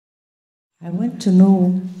I want to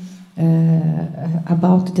know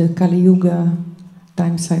about the Kali Yuga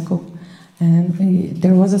time cycle. And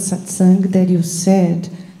there was a satsang that you said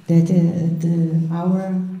that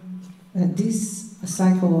this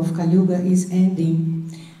cycle of Kali Yuga is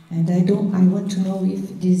ending. And I want to know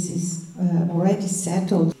if this is already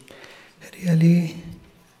settled. Really,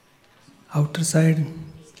 outer side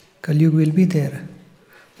Kali Yuga will be there.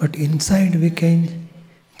 But inside we can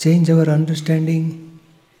change our understanding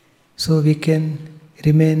so we can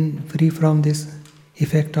remain free from this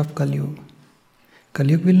effect of Kali Yuga.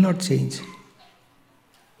 Kali Yuga will not change.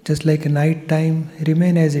 Just like night time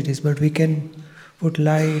remain as it is, but we can put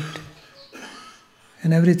light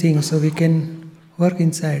and everything, so we can work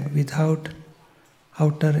inside. Without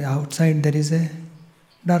outside there is a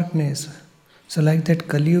darkness. So like that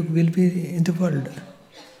Kali Yuga will be in the world.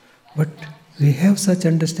 But we have such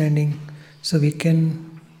understanding, so we can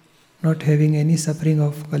not having any suffering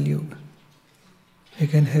of Kali Yuga. We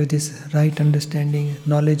can have this right understanding,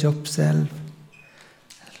 knowledge of self,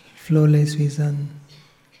 flawless vision.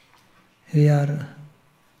 We are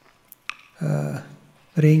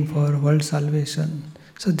praying for world salvation.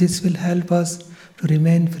 So this will help us to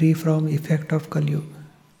remain free from effect of Kali Yuga.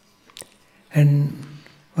 And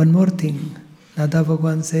one more thing, Dada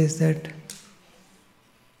Bhagwan says that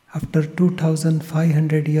after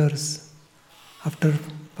 2500 years, after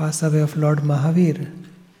pass away of Lord Mahavir,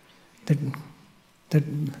 the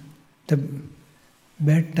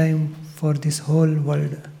bad time for this whole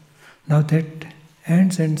world, now that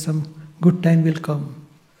ends and some good time will come.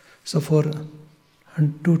 So for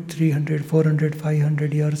 200, 300, 400,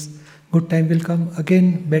 500 years, good time will come,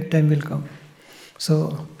 again bad time will come.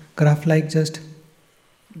 So graph like just,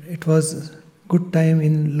 it was good time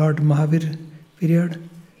in Lord Mahavir period,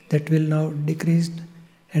 that will now decrease,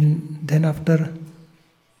 and then after,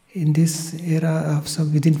 in this era of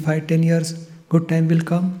some within 5-10 years, good time will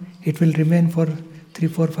come, it will remain for 3,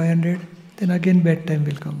 4, 500, then again bad time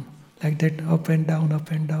will come. Like that, up and down,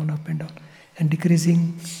 up and down, up and down, and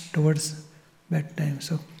decreasing towards bad time.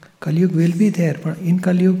 So Kali Yuga will be there, but in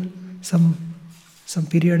Kali Yuga, some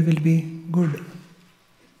period will be good.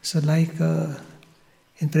 So like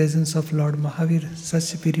in presence of Lord Mahavir,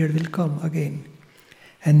 such a period will come again.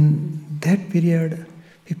 And that period,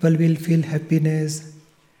 people will feel happiness,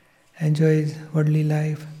 enjoy worldly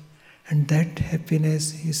life, and that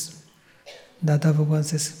happiness is, Dada Bhagwan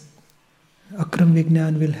says, Akram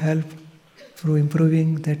Vignan will help through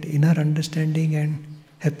improving that inner understanding and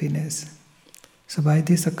happiness. So by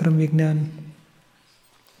this Akram Vignan,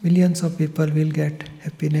 millions of people will get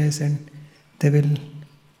happiness and they will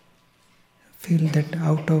feel that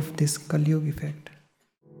out of this Kali Yuga effect.